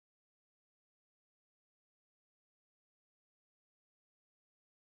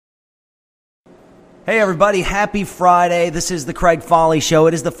Hey everybody, happy Friday. This is the Craig Folly Show.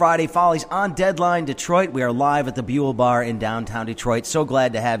 It is the Friday Follies on Deadline Detroit. We are live at the Buell Bar in downtown Detroit. So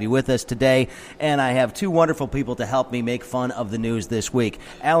glad to have you with us today. And I have two wonderful people to help me make fun of the news this week.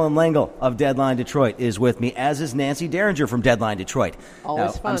 Alan Engler of Deadline Detroit is with me, as is Nancy Derringer from Deadline Detroit.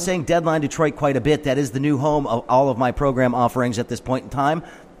 Always fun. I'm saying Deadline Detroit quite a bit. That is the new home of all of my program offerings at this point in time.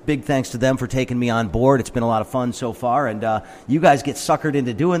 Big thanks to them for taking me on board. It's been a lot of fun so far, and you guys get suckered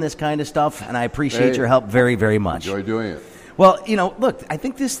into doing this kind of stuff, and I appreciate your help very, very much. Enjoy doing it. Well, look, I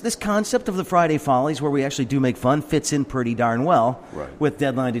think this concept of the Friday Follies, where we actually do make fun, fits in pretty darn well with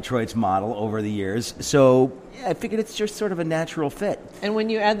Deadline Detroit's model over the years. So, yeah, I figured it's just sort of a natural fit. And when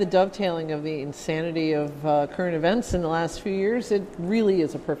you add the dovetailing of the insanity of current events in the last few years, it really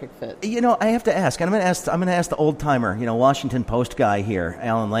is a perfect fit. I have to ask, and I'm going to ask the old-timer, Washington Post guy here,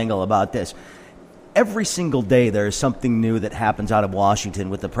 Alan Engler, about this. Every single day there is something new that happens out of Washington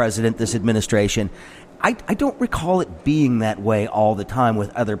with the president, this administration. I don't recall it being that way all the time with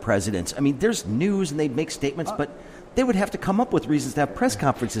other presidents. I mean, there's news and they'd make statements, but they would have to come up with reasons to have press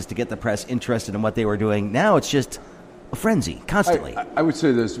conferences to get the press interested in what they were doing. Now it's just a frenzy, constantly. I would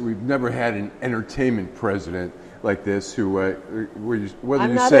say this: we've never had an entertainment president like this who, whether I'm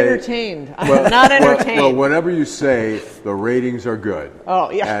you not say, entertained. I'm not entertained. Well, whatever you say, the ratings are good. Oh,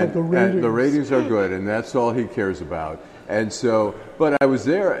 yeah, and the ratings are good, and that's all he cares about. And so, but I was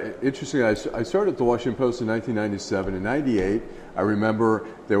there. Interestingly, I started at the Washington Post in 1997. In '98, I remember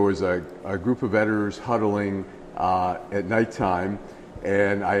there was a group of editors huddling at nighttime,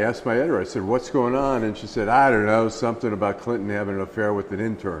 and I asked my editor, I said, "What's going on?" And she said, "I don't know, something about Clinton having an affair with an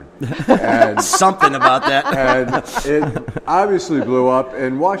intern." And something about that. And it obviously blew up,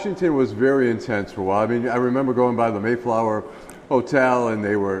 and Washington was very intense for a while. I mean, I remember going by the Mayflower Hotel, and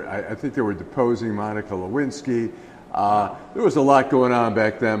I think they were deposing Monica Lewinsky. There was a lot going on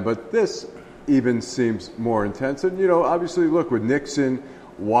back then, but this even seems more intense. And, obviously, look, with Nixon,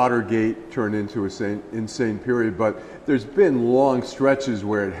 Watergate turned into an insane period, but there's been long stretches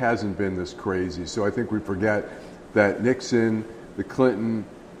where it hasn't been this crazy. So I think we forget that Nixon, the Clinton,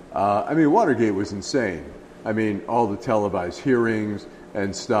 Watergate was insane. I mean, all the televised hearings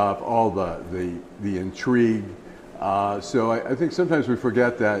and stuff, all the intrigue. So I think sometimes we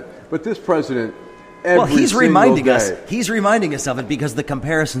forget that. But this president... He's reminding us. He's reminding us of it because the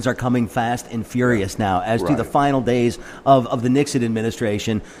comparisons are coming fast and furious now as to the final days of the Nixon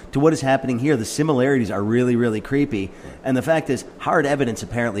administration to what is happening here. The similarities are really, really creepy. And the fact is, hard evidence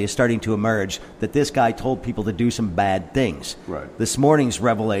apparently is starting to emerge that this guy told people to do some bad things. Right. This morning's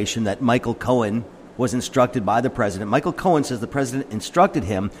revelation that Michael Cohen was instructed by the president. Michael Cohen says the president instructed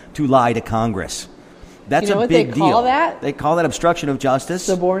him to lie to Congress. That's a big deal. You know what they call that? They call that obstruction of justice.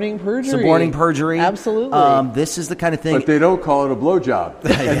 Suborning perjury. Suborning perjury. Absolutely. This is the kind of thing. But they don't call it a blowjob.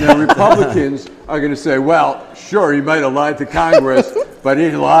 And the Republicans are going to say, well, sure, he might have lied to Congress, but he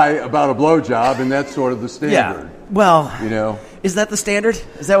didn't lie about a blowjob, and that's sort of the standard. Yeah. Well, is that the standard?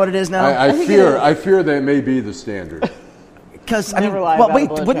 Is that what it is now? I fear that may be the standard. Because,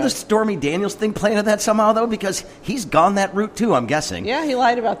 wouldn't the Stormy Daniels thing play into that somehow, though? Because he's gone that route, too, I'm guessing. Yeah, he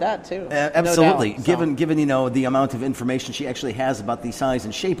lied about that, too. Absolutely. No doubt, Given the amount of information she actually has about the size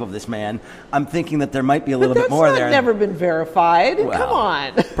and shape of this man, I'm thinking that there might be a little bit more there. That's never been verified. Well, come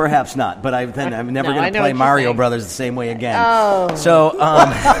on. Perhaps not, but I'm never going to play Mario Brothers the same way again. Oh. So,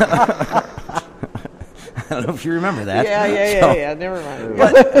 I don't know if you remember that. Yeah. Never mind.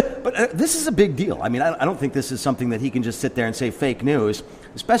 But this is a big deal. I mean, I don't think this is something that he can just sit there and say fake news,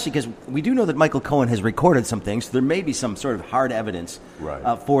 especially because we do know that Michael Cohen has recorded some things. So there may be some sort of hard evidence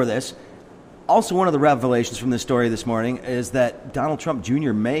for this. Also, one of the revelations from this story this morning is that Donald Trump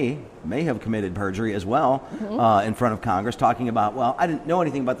Jr. may have committed perjury as well in front of Congress, talking about, well, I didn't know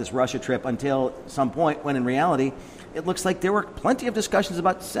anything about this Russia trip until some point when in reality it looks like there were plenty of discussions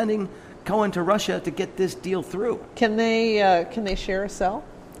about sending Cohen to Russia to get this deal through. Can they share a cell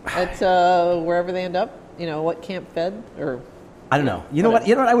at wherever they end up? What Camp Fed or I don't know. You know what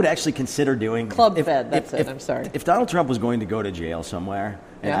I would actually consider doing? Club Fed. That's it. I'm sorry. If Donald Trump was going to go to jail somewhere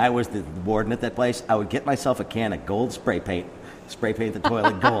and I was the warden at that place, I would get myself a can of gold spray paint the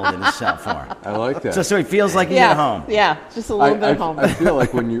toilet gold in his cell for him. I like that. So he feels like he's at home. Yeah, just a little bit at home. I feel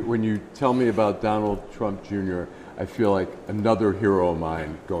like when you tell me about Donald Trump Jr., I feel like another hero of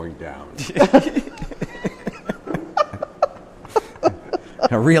mine going down.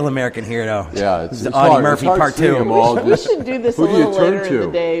 A real American hero. Yeah, it's Audie hard. Murphy it's hard Part 2. We should do this a little later in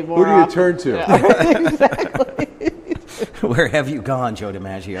the day. Who do you turn to? Yeah, exactly. Where have you gone, Joe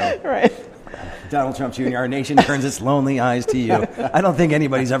DiMaggio? Right. Donald Trump Jr., our nation turns its lonely eyes to you. I don't think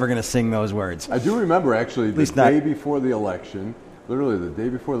anybody's ever going to sing those words. I do remember, actually, the day before the election, literally the day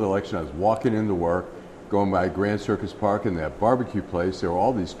before the election, I was walking into work, going by Grand Circus Park and that barbecue place. There were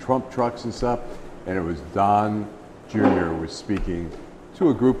all these Trump trucks and stuff, and it was Don Jr. was speaking to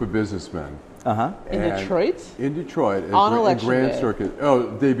a group of businessmen. In Detroit? In Detroit. On election Grand day. Circus. Oh,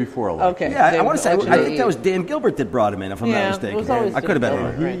 day before election. Okay. Yeah, I want to say, I think that was Dan Gilbert that brought him in, if I'm not mistaken. It was always I could have been Dan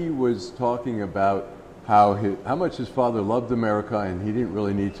wrong. Gilbert. He was talking about how much his father loved America, and he didn't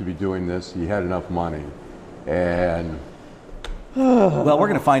really need to be doing this. He had enough money. And well, we're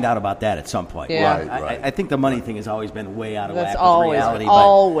going to find out about that at some point. Yeah. Right. I think the money thing is always been way out of That's whack always, with reality.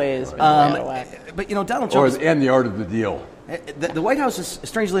 always been out of whack. But Donald Trump. and the art of the deal. The White House has,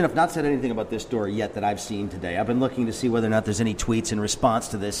 strangely enough, not said anything about this story yet that I've seen today. I've been looking to see whether or not there's any tweets in response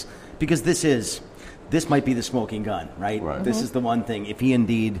to this, because this might be the smoking gun, right? This is the one thing. If he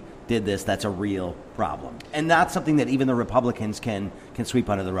indeed did this, that's a real problem, and not something that even the Republicans can sweep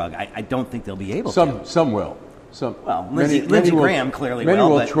under the rug. I don't think they'll be able to. Some will. Well, Lindsey Graham clearly will. Many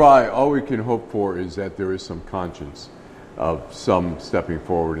will but try. All we can hope for is that there is some conscience of some stepping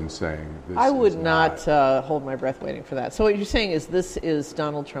forward and saying this. I would not hold my breath waiting for that. So what you're saying is this is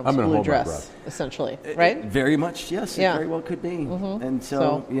Donald Trump's I'm gonna blue hold my dress, breath. essentially, right? Very much, yes. Yeah. It very well could be. And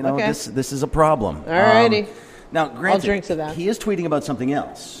So, okay. this is a problem. All righty. Now, granted, drink to that. he is tweeting about something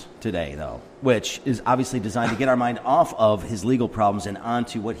else today, though, which is obviously designed to get our mind off of his legal problems and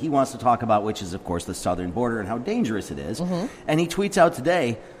onto what he wants to talk about, which is, of course, the southern border and how dangerous it is. And he tweets out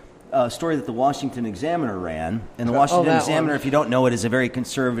today a story that the Washington Examiner ran. And the Washington Examiner, if you don't know it, is a very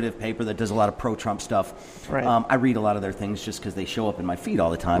conservative paper that does a lot of pro-Trump stuff. Right. I read a lot of their things just because they show up in my feed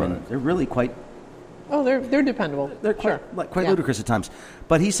all the time, and they're really quite... Oh, they're dependable. They're quite ludicrous at times.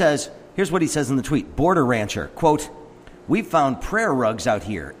 But he says, here's what he says in the tweet. Border rancher, quote, "We've found prayer rugs out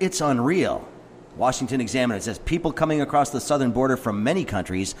here. It's unreal." Washington Examiner says, people coming across the southern border from many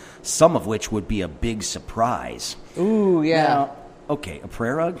countries, some of which would be a big surprise. Ooh, yeah. Now, okay, a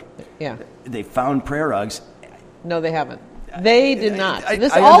prayer rug? Yeah. They found prayer rugs. No, they haven't. They did not. I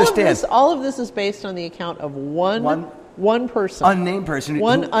understand. All of this is based on the account of one person. Unnamed person.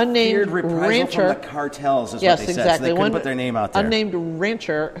 One who unnamed feared reprisal rancher. From the cartels is Yes, what they exactly. said. So they couldn't put their name out there. Unnamed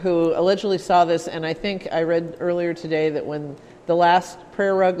rancher who allegedly saw this, and I think I read earlier today that when the last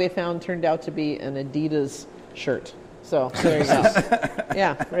prayer rug they found turned out to be an Adidas shirt. So there you go.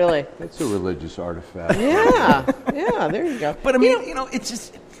 Yeah, really. That's a religious artifact. Yeah, there you go. But I mean, it's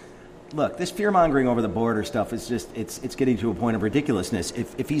just... Look, this fear-mongering over the border stuff is just, it's getting to a point of ridiculousness.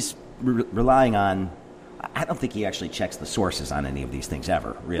 If he's relying on... I don't think he actually checks the sources on any of these things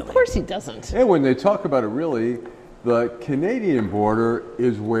ever, really. Of course he doesn't. And when they talk about it, really, the Canadian border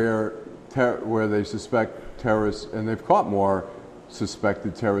is where they suspect terrorists, and they've caught more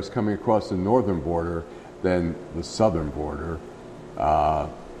suspected terrorists coming across the northern border than the southern border.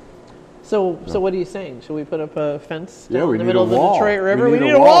 So what are you saying? Should we put up a fence Yeah, down we in the need middle a of the wall. Detroit River? We We need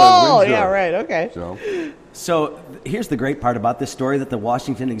need a a wall in wall. Windsor. Yeah, right. Okay. So here's the great part about this story that the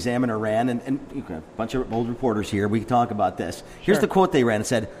Washington Examiner ran, and a bunch of old reporters here, we can talk about this. Here's the quote they ran. It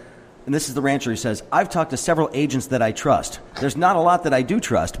said, and this is the rancher who says, "I've talked to several agents that I trust. There's not a lot that I do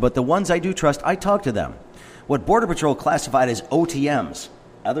trust, but the ones I do trust, I talk to them. What Border Patrol classified as OTMs,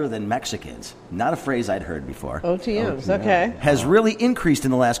 other than Mexicans, not a phrase I'd heard before, OTMs, okay. has really increased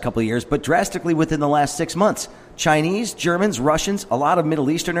in the last couple of years, but drastically within the last 6 months. Chinese, Germans, Russians, a lot of Middle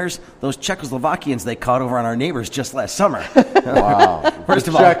Easterners, those Czechoslovakians they caught over on our neighbors just last summer." Wow. First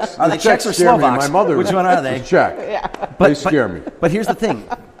of all, are they Czechs or Slovaks? My mother Which one are they? was Czech. But, They scare me. But here's the thing,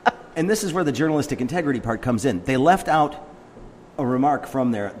 and this is where the journalistic integrity part comes in. They left out a remark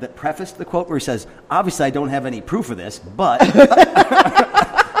from there that prefaced the quote where he says, "Obviously, I don't have any proof of this, but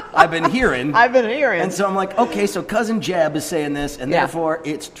I've been hearing." And so I'm like, okay, so Cousin Jeb is saying this, and therefore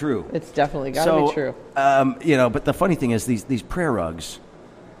it's true. It's definitely got to be true. But the funny thing is these prayer rugs,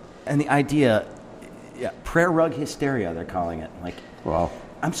 and the idea, prayer rug hysteria, they're calling it. Like, Wow.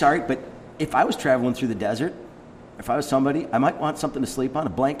 I'm sorry, but if I was traveling through the desert, if I was somebody, I might want something to sleep on, a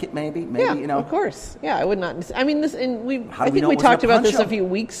blanket maybe, Of course. Yeah, I would not. I mean, this, and How I do we think know we it wasn't talked a about this a poncho? few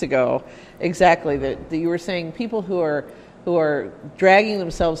weeks ago. Exactly. That you were saying people who are dragging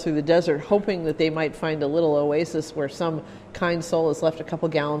themselves through the desert, hoping that they might find a little oasis where some kind soul has left a couple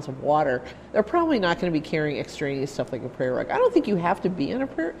gallons of water. They're probably not going to be carrying extraneous stuff like a prayer rug. I don't think you have to be in a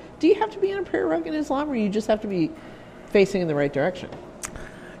prayer. Do you have to be in a prayer rug in Islam, or you just have to be facing in the right direction?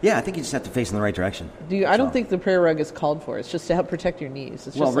 Yeah, I think you just have to face in the right direction. I don't think the prayer rug is called for. It's just to help protect your knees.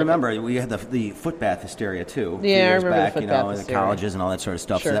 It's just remember, we had the foot bath hysteria, too. Yeah, I years remember back, the foot bath in the hysteria. colleges and all that sort of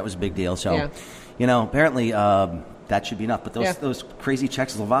stuff, Sure. so that was a big deal. So, apparently that should be enough. But those crazy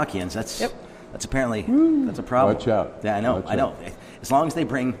Czechoslovakians, that's apparently that's a problem. Watch out. Yeah, I know. Watch I know. out. As long as they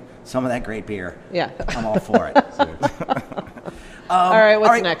bring some of that great beer, Yeah. I'm all for it. All right,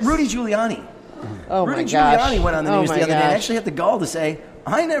 what's next? Rudy Giuliani. Oh, Rudy my gosh. Giuliani went on the news the other day and gosh. actually had the gall to say,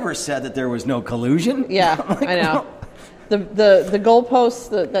 I never said that there was no collusion. Yeah, Like, I know. The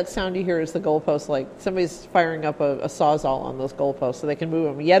goalposts, that sound you hear is the goalposts, like somebody's firing up a sawzall on those goalposts so they can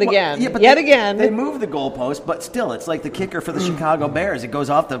move them yet again. Well, yeah, but again. They move the goalpost, but still, it's like the kicker for the Chicago Bears. It goes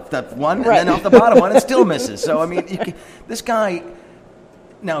off the one and then off the bottom one and still misses. So, I mean, this guy...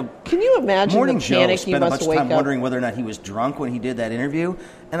 Now, can you imagine Morning the panic Joe you spent a must bunch of wake time up? wondering whether or not he was drunk when he did that interview,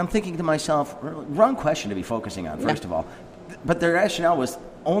 and I'm thinking to myself, wrong question to be focusing on, first of all. But their rationale was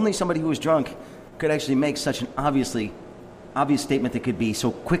only somebody who was drunk could actually make such an obvious statement that could be so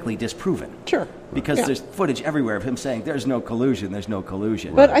quickly disproven. Sure. Because there's footage everywhere of him saying, there's no collusion.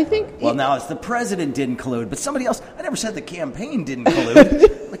 But I think... Well, now it's the president didn't collude, but somebody else... I never said the campaign didn't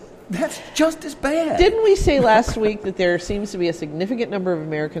collude. That's just as bad. Didn't we say last week that there seems to be a significant number of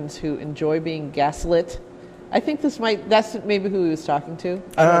Americans who enjoy being gaslit? I think that's maybe who he was talking to.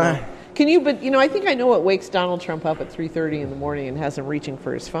 I don't know. Can you, but I think I know what wakes Donald Trump up at 3:30 in the morning and has him reaching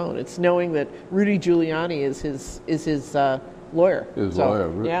for his phone. It's knowing that Rudy Giuliani is his lawyer. His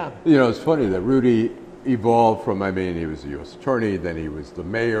lawyer. Yeah. It's funny that Rudy evolved from, he was a U.S. attorney, then he was the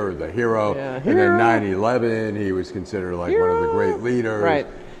mayor, the hero, and then 9/11, he was considered like one of the great leaders. Right.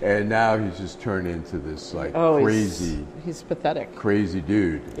 And now he's just turned into this crazy... He's pathetic. Crazy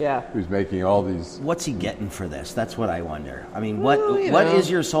dude. Yeah. Who's making all these... What's he getting for this? That's what I wonder. I mean, what is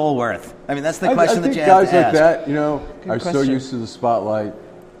your soul worth? I mean, that's the question that you have to ask. I think guys like that, are so question. used to the spotlight,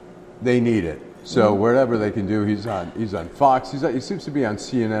 they need it. So whatever they can do, he's on Fox. He seems to be on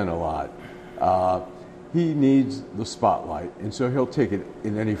CNN a lot. He needs the spotlight, and so he'll take it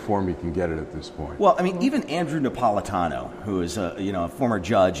in any form he can get it at this point. Well, I mean, even Andrew Napolitano, who is a former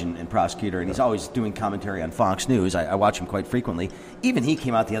judge and prosecutor, and he's always doing commentary on Fox News. I watch him quite frequently. Even he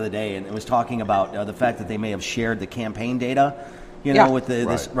came out the other day and was talking about the fact that they may have shared the campaign data, with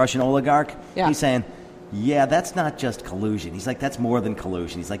this Russian oligarch. Yeah. He's saying, yeah, that's not just collusion. He's like, that's more than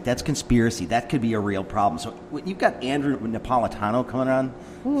collusion. He's like, that's conspiracy. That could be a real problem. So when you've got Andrew Napolitano coming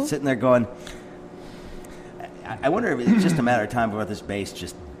on, sitting there going... I wonder if it's just a matter of time before this base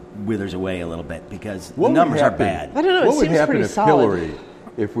just withers away a little bit because the numbers are bad. I don't know. What would happen if Hillary,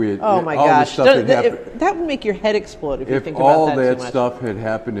 if we had oh my all gosh, this stuff had happened? That would make your head explode if you think If all about that that too much. stuff had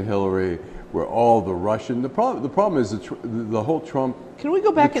happened to Hillary, where all the Russian... The problem is the whole Trump... Can we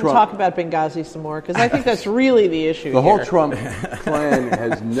go back and talk about Benghazi some more? Because I think that's really the issue The here. whole Trump plan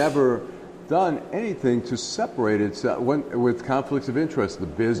has never done anything to separate itself with conflicts of interest. The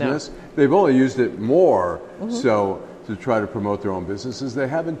business, they've only used it more so to try to promote their own businesses. They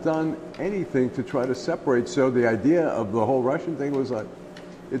haven't done anything to try to separate. So the idea of the whole Russian thing was like,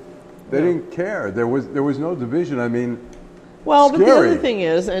 they didn't care. There was no division. I mean, well, scary. But the other thing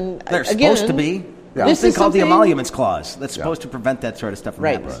is, and they're again, supposed to be. Yeah. This thing called the Emoluments Clause that's supposed to prevent that sort of stuff from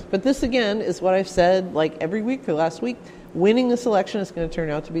right. happening. But this again is what I've said like every week for the last week. Winning this election is going to turn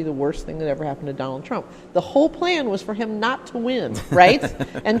out to be the worst thing that ever happened to Donald Trump. The whole plan was for him not to win, right?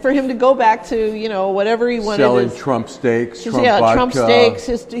 And for him to go back to, whatever he wanted. Selling Trump steaks, Trump Trump vodka.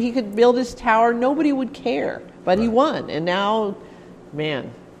 steaks. He could build his tower. Nobody would care. But he won. And now,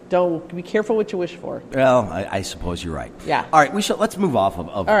 man, don't be careful what you wish for. Well, I suppose you're right. Yeah. All right, let's move off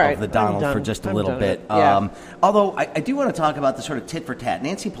of the Donald for just a little bit. Yeah. Although I do want to talk about the sort of tit for tat.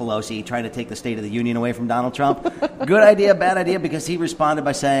 Nancy Pelosi trying to take the State of the Union away from Donald Trump. Good idea, bad idea, because he responded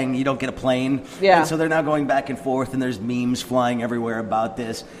by saying you don't get a plane. Yeah. And so they're now going back and forth, and there's memes flying everywhere about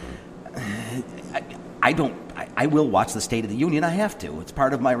this. I will watch the State of the Union. I have to. It's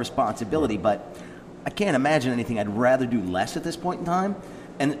part of my responsibility, but I can't imagine anything I'd rather do less at this point in time.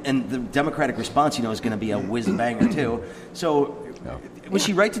 And the Democratic response, is going to be a whiz-banger, too. So was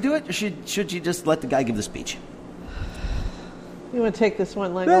she right to do it, or should she just let the guy give the speech? You want to take this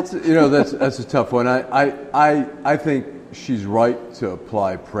one, Lego? That's a tough one. I think she's right to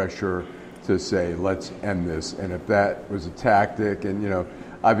apply pressure to say, let's end this. And if that was a tactic, and,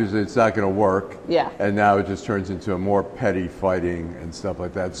 obviously it's not going to work. Yeah. And now it just turns into a more petty fighting and stuff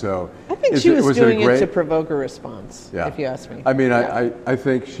like that. So I think she was doing it to provoke a response, if you ask me. I mean, I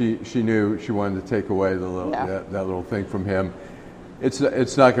think she knew she wanted to take away the little that little thing from him. It's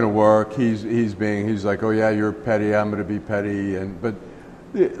not going to work. He's like, oh yeah, you're petty. I'm going to be petty. But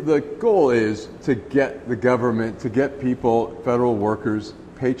the goal is to get the government, to get people, federal workers,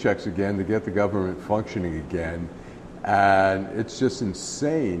 paychecks again, to get the government functioning again. And it's just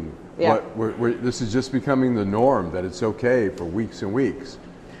insane. Yeah. This is just becoming the norm, that it's okay for weeks and weeks.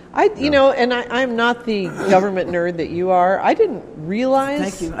 I'm not the government nerd that you are. I didn't realize.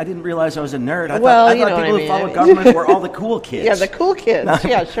 Thank you. I didn't realize I was a nerd. I Well, thought you know people what I who follow mean. government were all the cool kids. Yeah, the cool kids.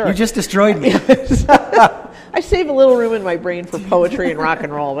 Yeah, sure. You just destroyed me. I save a little room in my brain for poetry and rock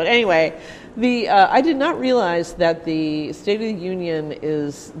and roll. But anyway, I did not realize that the State of the Union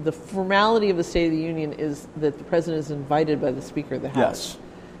is, the formality of the State of the Union is that the president is invited by the Speaker of the House. Yes.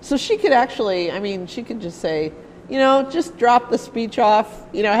 So she could actually, she could just say, just drop the speech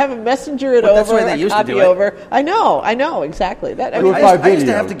off, have a messenger it over, that's the way they used to do it. over. I know, exactly. That, I used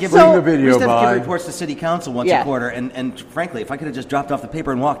to have to give reports to City Council once a quarter, and frankly, if I could have just dropped off the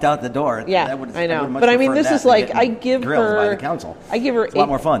paper and walked out the door, I know. But this is like, I give her it's a lot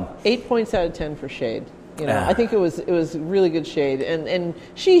more fun. 8 points out of 10 for shade. I think it was really good shade, and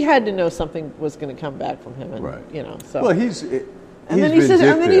she had to know something was going to come back from him, and So well, And then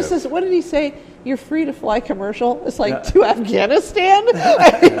he says, what did he say? You're free to fly commercial. It's like to Afghanistan.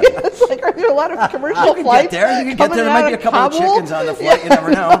 It's like, are there a lot of commercial flights? You can get there. There might be a couple of chickens on the flight. You never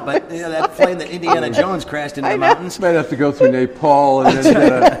know. But that plane that Indiana Jones crashed into the mountains. Might have to go through Nepal and then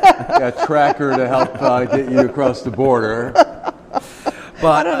get a tracker to help get you across the border. But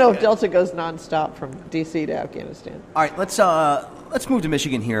I don't know if Delta goes nonstop from D.C. to Afghanistan. All right, let's move to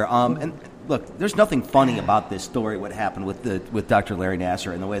Michigan here. And look, there's nothing funny about this story, what happened with Dr. Larry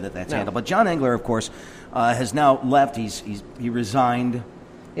Nassar and the way that's handled. But John Engler, of course, has now left. He resigned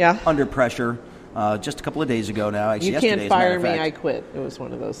under pressure just a couple of days ago now. Actually, you can't fire me, I quit. It was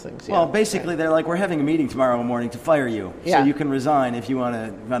one of those things. Well, basically, they're like, we're having a meeting tomorrow morning to fire you. So you can resign if you want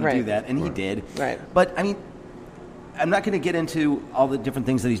to do that. And he did. Right. But, I'm not going to get into all the different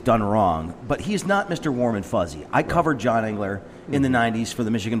things that he's done wrong, but he's not Mr. Warm and Fuzzy. I covered John Engler in the 90s for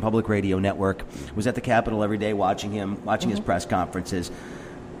the Michigan Public Radio Network, was at the Capitol every day watching his press conferences.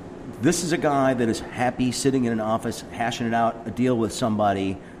 This is a guy that is happy sitting in an office, hashing it out, a deal with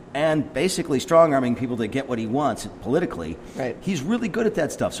somebody, and basically strong-arming people to get what he wants politically. Right. He's really good at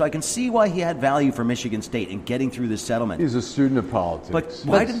that stuff. So I can see why he had value for Michigan State in getting through this settlement. He's a student of politics. But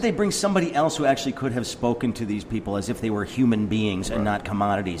why didn't they bring somebody else who actually could have spoken to these people as if they were human beings and not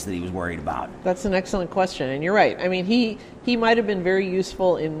commodities that he was worried about? That's an excellent question, and you're right. He might have been very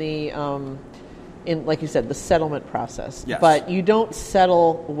useful in the, like you said, the settlement process. Yes. But you don't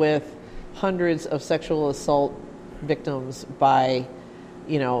settle with hundreds of sexual assault victims by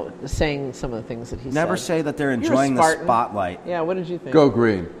saying some of the things that he said. Never say that they're enjoying the spotlight. Yeah, what did you think? Go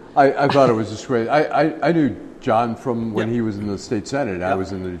Green. I thought it was just great. I knew John from when he was in the state senate. Yep. I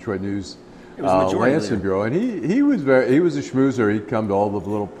was in the Detroit News Lansing Bureau, and he was a schmoozer. He'd come to all the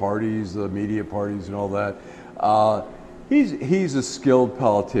little parties, the media parties, and all that. He's a skilled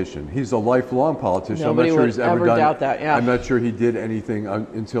politician. He's a lifelong politician. Nobody I'm not sure he's ever done. Doubt that. Yeah. I'm not sure he did anything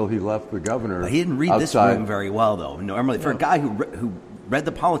until he left the governor. He didn't read this room very well, though. Normally, for a guy who read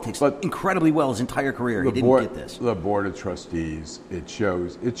the politics incredibly well his entire career, he didn't get this. The Board of Trustees, it's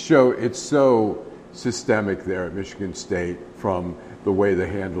so systemic there at Michigan State, from the way they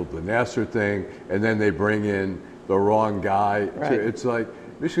handled the Nassar thing, and then they bring in the wrong guy. Right. It's like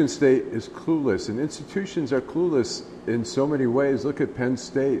Michigan State is clueless, and institutions are clueless in so many ways. Look at Penn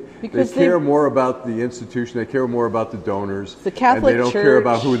State. Because they care more about the institution. They care more about the donors. The Catholic and they don't care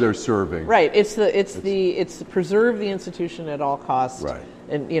about who they're serving. Right. It's preserve the institution at all costs. Right.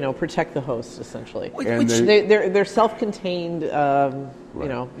 And protect the host, essentially. And they're self-contained.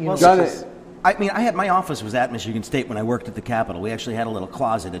 Universities. I had my office was at Michigan State when I worked at the Capitol. We actually had a little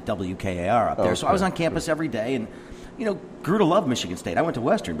closet at WKAR up there, so I was on campus every day and. Grew to love Michigan State. I went to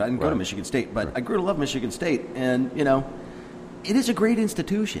Western, but I didn't go to Michigan State. But I grew to love Michigan State, and it is a great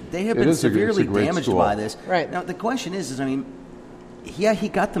institution. They have been severely damaged by this. Right. Now the question is, he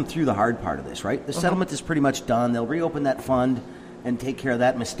got them through the hard part of this, right? The settlement is pretty much done. They'll reopen that fund and take care of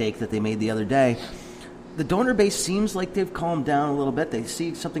that mistake that they made the other day. The donor base seems like they've calmed down a little bit. They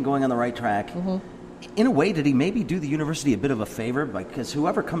see something going on the right track. Mm-hmm. In a way, did he maybe do the university a bit of a favor? Because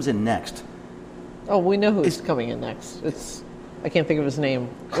whoever comes in next. Oh, we know who's coming in next. I can't think of his name.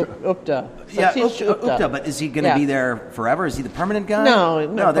 Upta. Upta. But is he going to be there forever? Is he the permanent guy? No.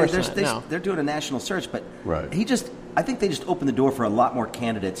 They're doing a national search, but right. I think they just opened the door for a lot more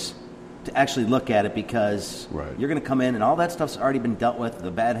candidates to actually look at it, because you're going to come in and all that stuff's already been dealt with,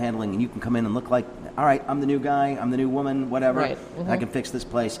 the bad handling, and you can come in and look like, all right, I'm the new guy, I'm the new woman, whatever. Right. Mm-hmm. I can fix this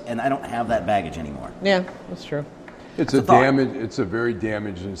place, and I don't have that baggage anymore. Yeah, that's true. It's a very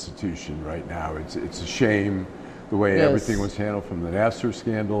damaged institution right now. It's a shame the way everything was handled, from the Nassar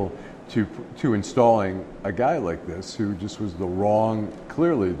scandal to installing a guy like this who just was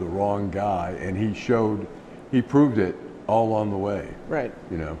clearly the wrong guy, and he proved it all on the way. Right.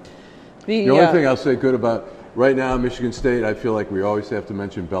 The only thing I'll say good about right now Michigan State, I feel like we always have to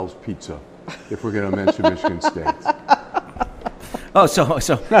mention Bell's Pizza if we're going to mention Michigan State. Oh, so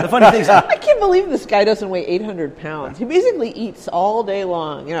the funny thing is, I can't believe this guy doesn't weigh 800 pounds. He basically eats all day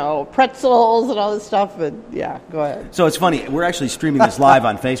long, pretzels and all this stuff. And yeah, go ahead. So it's funny. We're actually streaming this live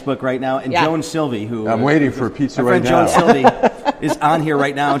on Facebook right now, and Joan Sylvie, who I'm waiting for pizza right now. Joan Sylvie is on here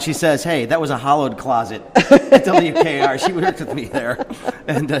right now, and she says, "Hey, that was a hollowed closet at WKR." She worked with me there,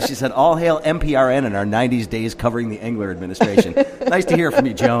 and she said, "All hail MPRN and our 90s days covering the Engler administration." Nice to hear from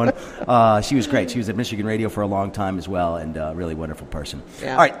you, Joan. She was great. She was at Michigan Radio for a long time as well, and really wonderful person.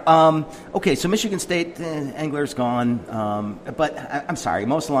 Yeah. All right. Okay, so Michigan State, Engler's gone. But I'm sorry,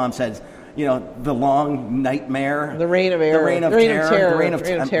 Mo Salam said, the long nightmare. The reign of error. The reign of terror. The reign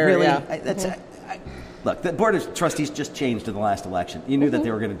of terror, really, yeah. Look, the Board of Trustees just changed in the last election. You knew that they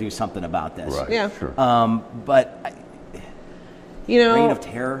were going to do something about this. Right, yeah. Sure. But, reign of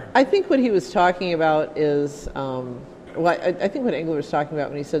terror? I think what he was talking about is... I think what Engler was talking about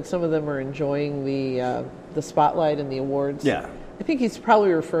when he said some of them are enjoying the spotlight and the awards. Yeah. I think he's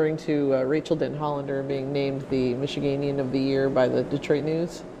probably referring to Rachel Den Hollander being named the Michiganian of the Year by the Detroit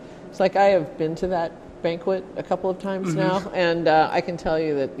News. It's like I have been to that banquet a couple of times now, and I can tell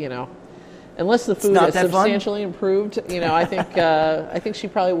you that unless the food is substantially improved, I think she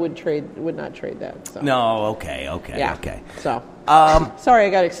probably would not trade that. So. No, okay. So sorry, I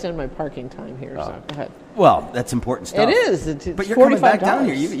got to extend my parking time here. So go ahead. Well, that's important stuff. It is. But you're coming back down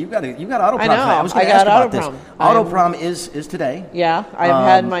here. You got Auto Prom. I know. I was going to ask about this. Prom. Auto Prom is today. Yeah, I've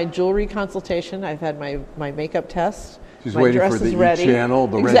had my jewelry consultation. I've had my makeup test. She's my waiting dress for the is ready. E-channel,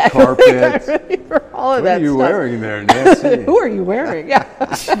 the exactly. red carpet. I'm ready for all of that What are you stuff. wearing there, Nancy? Who are you wearing? Yeah.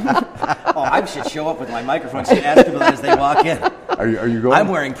 I should show up with my microphone and ask people that as they walk in. Are you going? I'm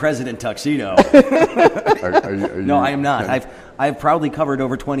wearing President Tuxedo. Are you, No, I am not. I've proudly covered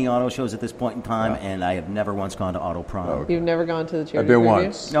over 20 auto shows at this point in time, and I have never once gone to Auto Prom. Oh. You've never gone to the charity I've been preview?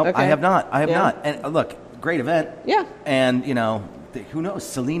 once. Nope, Okay. I have not. I have Yeah. not. And look, great event. Yeah. And, who knows?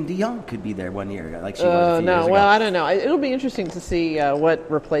 Celine Dion could be there one year, like she was a few years ago. Well, I don't know. It'll be interesting to see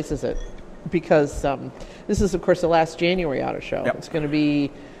what replaces it, because this is, of course, the last January auto show. Yep. It's going to be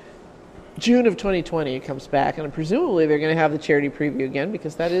June of 2020. It comes back, and presumably they're going to have the charity preview again,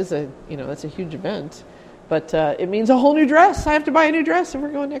 because that is that's a huge event. But it means a whole new dress. I have to buy a new dress, and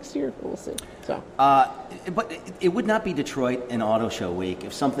we're going next year. We'll see. So. But it would not be Detroit in auto show week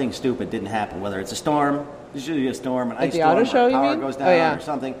if something stupid didn't happen, whether it's a storm, there's usually a storm, an ice the storm, auto show, or you power mean? goes down Oh, yeah. or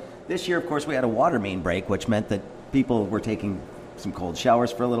something. This year, of course, we had a water main break, which meant that people were taking some cold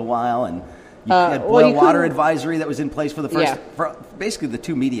showers for a little while, and you had boil water advisory that was in place for the first, for basically the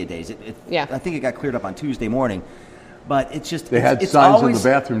 2 media days. I think it got cleared up on Tuesday morning, but it's just... They had signs on the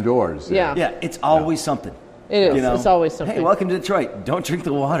bathroom doors. Yeah. It's always something. It is. It's always something. Hey, welcome to Detroit. Don't drink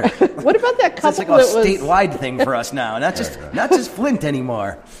the water. What about that couple It's like a statewide thing for us now, not just Flint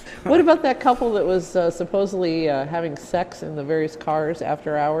anymore. What about that couple that was supposedly having sex in the various cars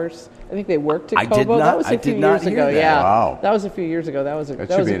after hours? I think they worked at Kobo. That was a few years ago. That. Yeah, wow. That was a few years ago. That was a good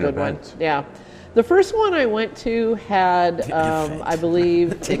event. one. Yeah, the first one I went to had, I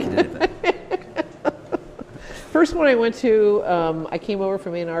believe. First one I went to, I came over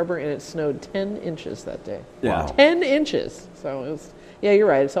from Ann Arbor, and it snowed 10 inches that day. Yeah. 10 inches. So it was, you're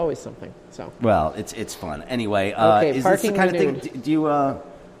right. It's always something. So. Well, it's fun. Anyway, okay, is this the kind of thing, do you,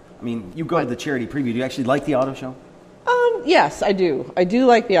 you go to the charity preview. Do you actually like the auto show? Yes, I do. I do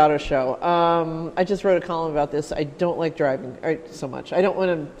like the auto show. I just wrote a column about this. I don't like driving so much. I don't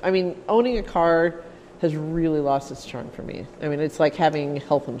want to, owning a car has really lost its charm for me. It's like having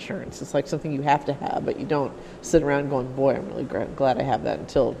health insurance. It's like something you have to have, but you don't sit around going, boy, I'm really glad I have that,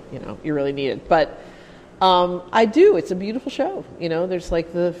 until, you really need it. But I do. It's a beautiful show. There's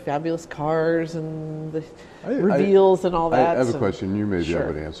like the fabulous cars and the reveals and all that. I have a question. You may be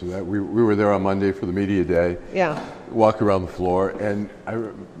able to answer that. We were there on Monday for the media day. Yeah. Walk around the floor, and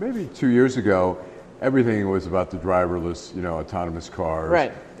maybe 2 years ago, everything was about the driverless, autonomous cars.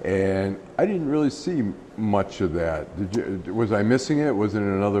 Right. And I didn't really see much of that. Was I missing it? Was it in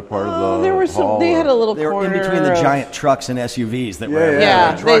another part of the there were hall? They had a little They were corner in between the giant trucks and SUVs that were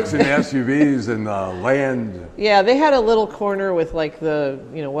the trucks and SUVs and the land. Yeah, they had a little corner with like the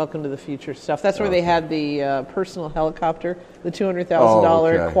Welcome to the Future stuff. That's where they had the personal helicopter, the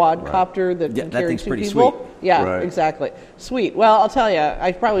 $200,000 quadcopter that can carry thing's 2 pretty people. sweet. Yeah, exactly. Sweet. Well, I'll tell you,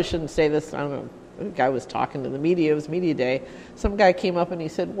 I probably shouldn't say this. I don't know. The guy was talking to the media. It was media day. Some guy came up and he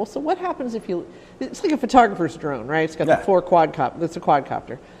said, well, so what happens if you... It's like a photographer's drone, right? It's got the 4 quadcopter. That's a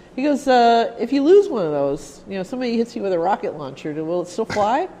quadcopter. He goes, if you lose one of those, somebody hits you with a rocket launcher, will it still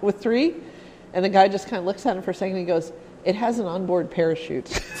fly with 3? And the guy just kind of looks at him for a second and he goes, it has an onboard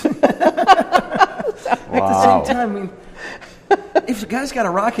parachute. At the same time, if the guy's got a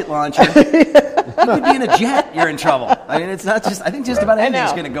rocket launcher, he could be in a jet, you're in trouble. I mean, it's not just. I think just about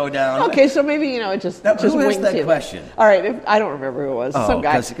anything's going to go down. Okay, so maybe it just now, just who wings asked that you. question? All right, I don't remember who it was. Some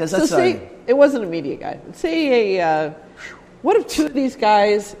guy. Because so say it wasn't a media guy. Say what if two of these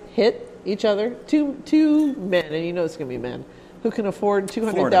guys hit each other? Two men, and it's going to be men who can afford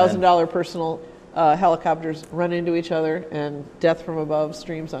 $200,000 personal helicopters, run into each other, and death from above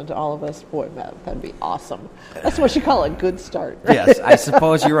streams onto all of us. Boy, that'd be awesome. That's what you call a good start. Right? Yes, I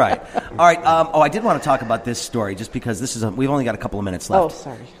suppose you're right. All right. I did want to talk about this story just because we've only got a couple of minutes left. Oh,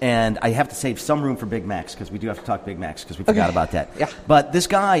 sorry. And I have to save some room for Big Macs because we do have to talk Big Macs because we forgot about that. Yeah. But this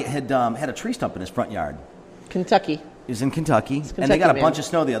guy had a tree stump in his front yard. Kentucky. He was in Kentucky, and they got a bunch of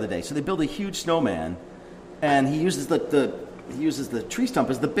snow the other day. So they built a huge snowman, and he uses the tree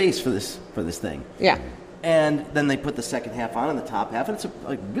stump as the base for this thing. Yeah. And then they put the second half on and the top half, and it's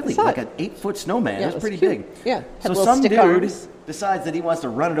really like an 8-foot snowman. Yeah, it was pretty cute. big. Yeah. So some dude decides that he wants to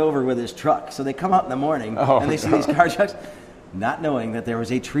run it over with his truck. So they come out in the morning, and they see these car trucks, not knowing that there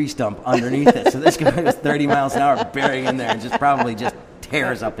was a tree stump underneath it. So this guy was 30 miles an hour burying in there and probably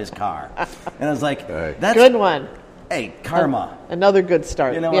tears up his car. And I was like, that's good one. Hey, karma. Another good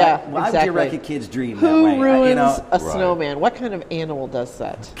start. Yeah, exactly. Why would you wreck a kid's dream Who that way? ruins a snowman? What kind of animal does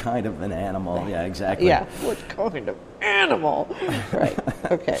that? Kind of an animal. Yeah, exactly. Yeah, what kind of animal? Right.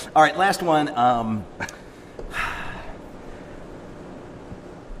 Okay. All right, last one. I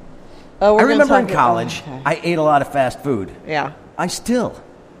remember in college, I ate a lot of fast food. Yeah. I still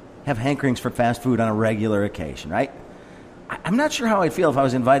have hankerings for fast food on a regular occasion, right? I'm not sure how I'd feel if I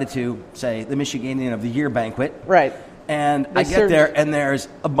was invited to, say, the Michiganian of the Year banquet. Right. And I get there, and there's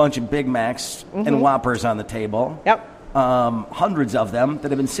a bunch of Big Macs and Whoppers on the table. Yep. Hundreds of them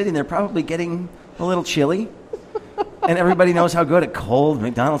that have been sitting there probably getting a little chilly. And everybody knows how good a cold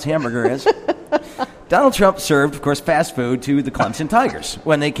McDonald's hamburger is. Donald Trump served, of course, fast food to the Clemson Tigers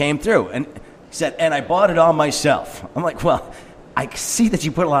when they came through. And he said, and I bought it all myself. I'm like, well, I see that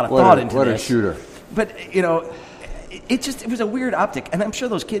you put a lot of thought into this. What a shooter. But, it was a weird optic, and I'm sure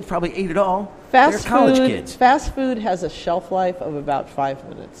those kids probably ate it all. They're college kids. Fast food has a shelf life of about 5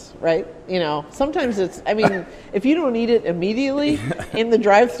 minutes, right? Sometimes if you don't eat it immediately in the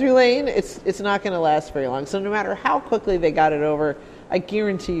drive-through lane, it's not going to last very long. So no matter how quickly they got it over, I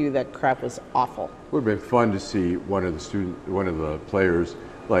guarantee you that crap was awful. It would have been fun to see one of the players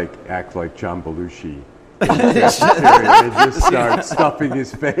act like John Belushi. And just start stuffing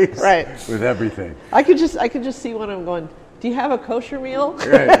his face with everything. I could just see one of them going, "Do you have a kosher meal?"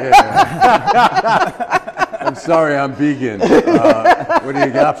 Yeah. I'm sorry, I'm vegan. What do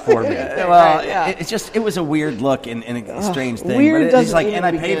you got for me? Well, it was a weird look and a strange thing. Weird but it's like, doesn't and I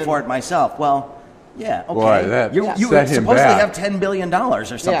even paid begin. for it myself. Well, yeah, okay. Boy, you were supposed to have $10 billion or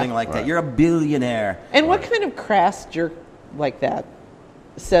something like that. You're a billionaire. And what kind of crass jerk like that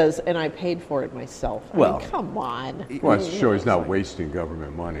says, and I paid for it myself? I mean, come on. Well, it's sure he's not wasting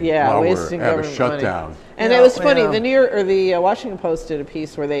government money. Yeah, while wasting we're at government a shutdown. money. And it was funny. The Washington Post did a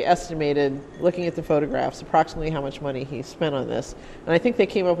piece where they estimated, looking at the photographs, approximately how much money he spent on this. And I think they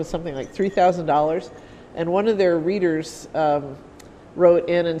came up with something like $3,000. And one of their readers wrote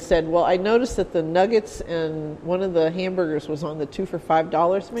in and said, well, I noticed that the nuggets and one of the hamburgers was on the 2 for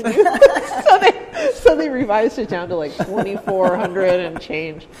 $5 menu. so they revised it down to like $2,400 and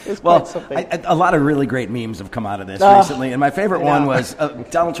change. It was quite something. A lot of really great memes have come out of this recently. And my favorite one was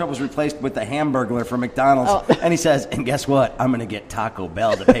Donald Trump was replaced with the Hamburglar from McDonald's. And he says, and guess what? I'm going to get Taco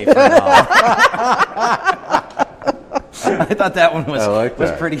Bell to pay for it all. I thought that one was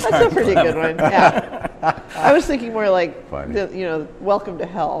pretty darn That's a pretty clever. good one, yeah. I was thinking more like, welcome to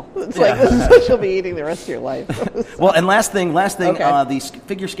hell. It's like, this is what you'll be eating the rest of your life. Well, and last thing, Okay. the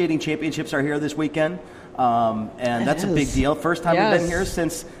figure skating championships are here this weekend, and that's a big deal. First time we've been here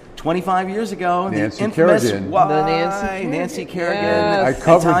since 25 years ago. Nancy the infamous Kerrigan. Nancy Kerrigan. Yes. I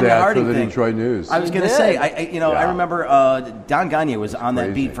covered Tanya that Harding for the thing. Detroit News. I was going to say, I remember Don Gagne was on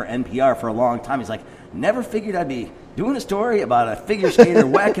that beat for NPR for a long time. He's like, never figured I'd be doing a story about a figure skater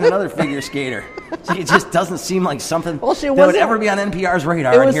whacking another figure skater. It just doesn't seem like something that would ever be on NPR's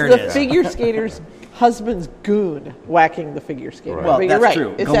radar, and here it is. It was the figure skater's husband's goon whacking the figure skater. Right. Well, but that's you're right.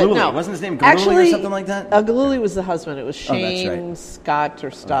 true. It's Galooly. Wasn't his name Galooly or something like that? Galooly was the husband. It was that's Shane right. Scott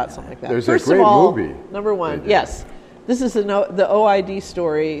or Stott, something like that. There's First a great of all, movie. Number one, yes. This is the OID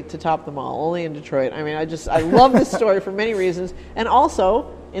story to top them all, only in Detroit. I mean, I love this story for many reasons. And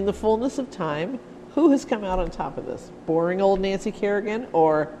also, in the fullness of time, who has come out on top of this? Boring old Nancy Kerrigan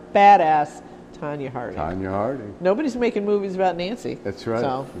or badass Tanya Harding. Tanya Harding. Nobody's making movies about Nancy. That's right.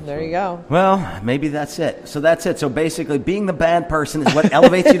 So That's there right. you go. Well, maybe that's it. So that's it. So basically, being the bad person is what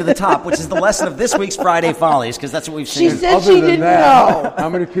elevates you to the top, which is the lesson of this week's Friday Follies, because that's what we've She seen. said Other she than didn't that, know. how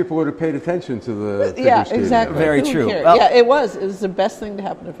many people would have paid attention to the figure Yeah, skating exactly. event? Very Who true. cared? Well- Yeah, it was. It was the best thing to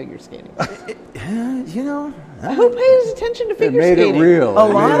happen to figure skating. You know, Who pays attention to It figure made skating? it real. a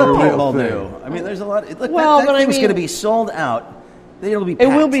It lot made it a of real people thing. do. I mean, there's a lot. Look, Well, that but I thing's mean- going to be sold out. It'll be It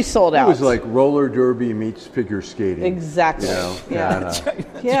will packed. be sold It out. was like roller derby meets figure skating. Exactly. You know? Yeah. Yeah.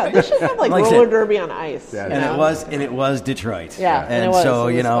 Yeah, they should have like Like I roller said- derby on ice. Yeah. you And know? it was Detroit. Yeah, and it was. so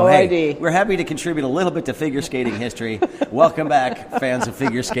It you was know, OID. hey, we're happy to contribute a little bit to figure skating history. Welcome back, fans of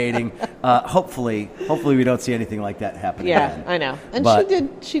figure skating. Hopefully we don't see anything like that happen Yeah, again. I know. And But-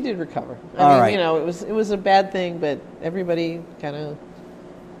 she did recover. I All mean, right. you know, it was a bad thing, but everybody kind of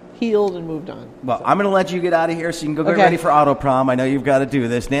healed and moved on. Well, I'm going to let you get out of here so you can go get Okay. ready for Auto Prom. I know you've got to do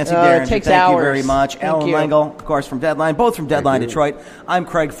this. Nancy It Derringer, takes thank you hours. very much. Thank Alan you. Lengel, of course, from Deadline, both from Deadline you. Detroit. I'm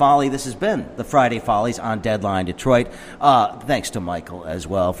Craig Folly. This has been the Friday Follies on Deadline Detroit. Thanks to Michael as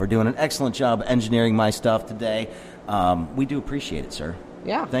well for doing an excellent job engineering my stuff today. We do appreciate it, sir.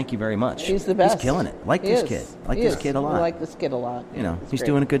 Yeah. Thank you very much. He's the best. He's killing it. Like He this is. kid. Like He this is. kid a lot. I like this kid a lot. You know, It's he's great.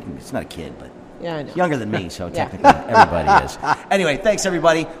 doing a good. He's not a kid, but Yeah, I know. younger than me, so Yeah. technically everybody is. Anyway, thanks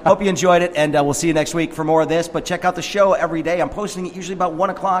everybody. Hope you enjoyed it, and we'll see you next week for more of this. But check out the show every day. I'm posting it usually about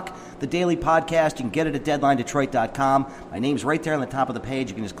 1 o'clock, the daily podcast. You can get it at deadlinedetroit.com. My name's right there on the top of the page.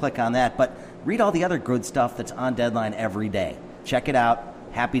 You can just click on that. But read all the other good stuff that's on Deadline every day. Check it out.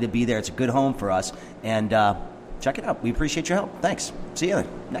 Happy to be there. It's a good home for us. And check it out. We appreciate your help. Thanks. See you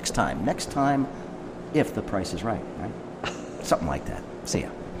next time. Next time, if the price is right, right? Something like that. See ya.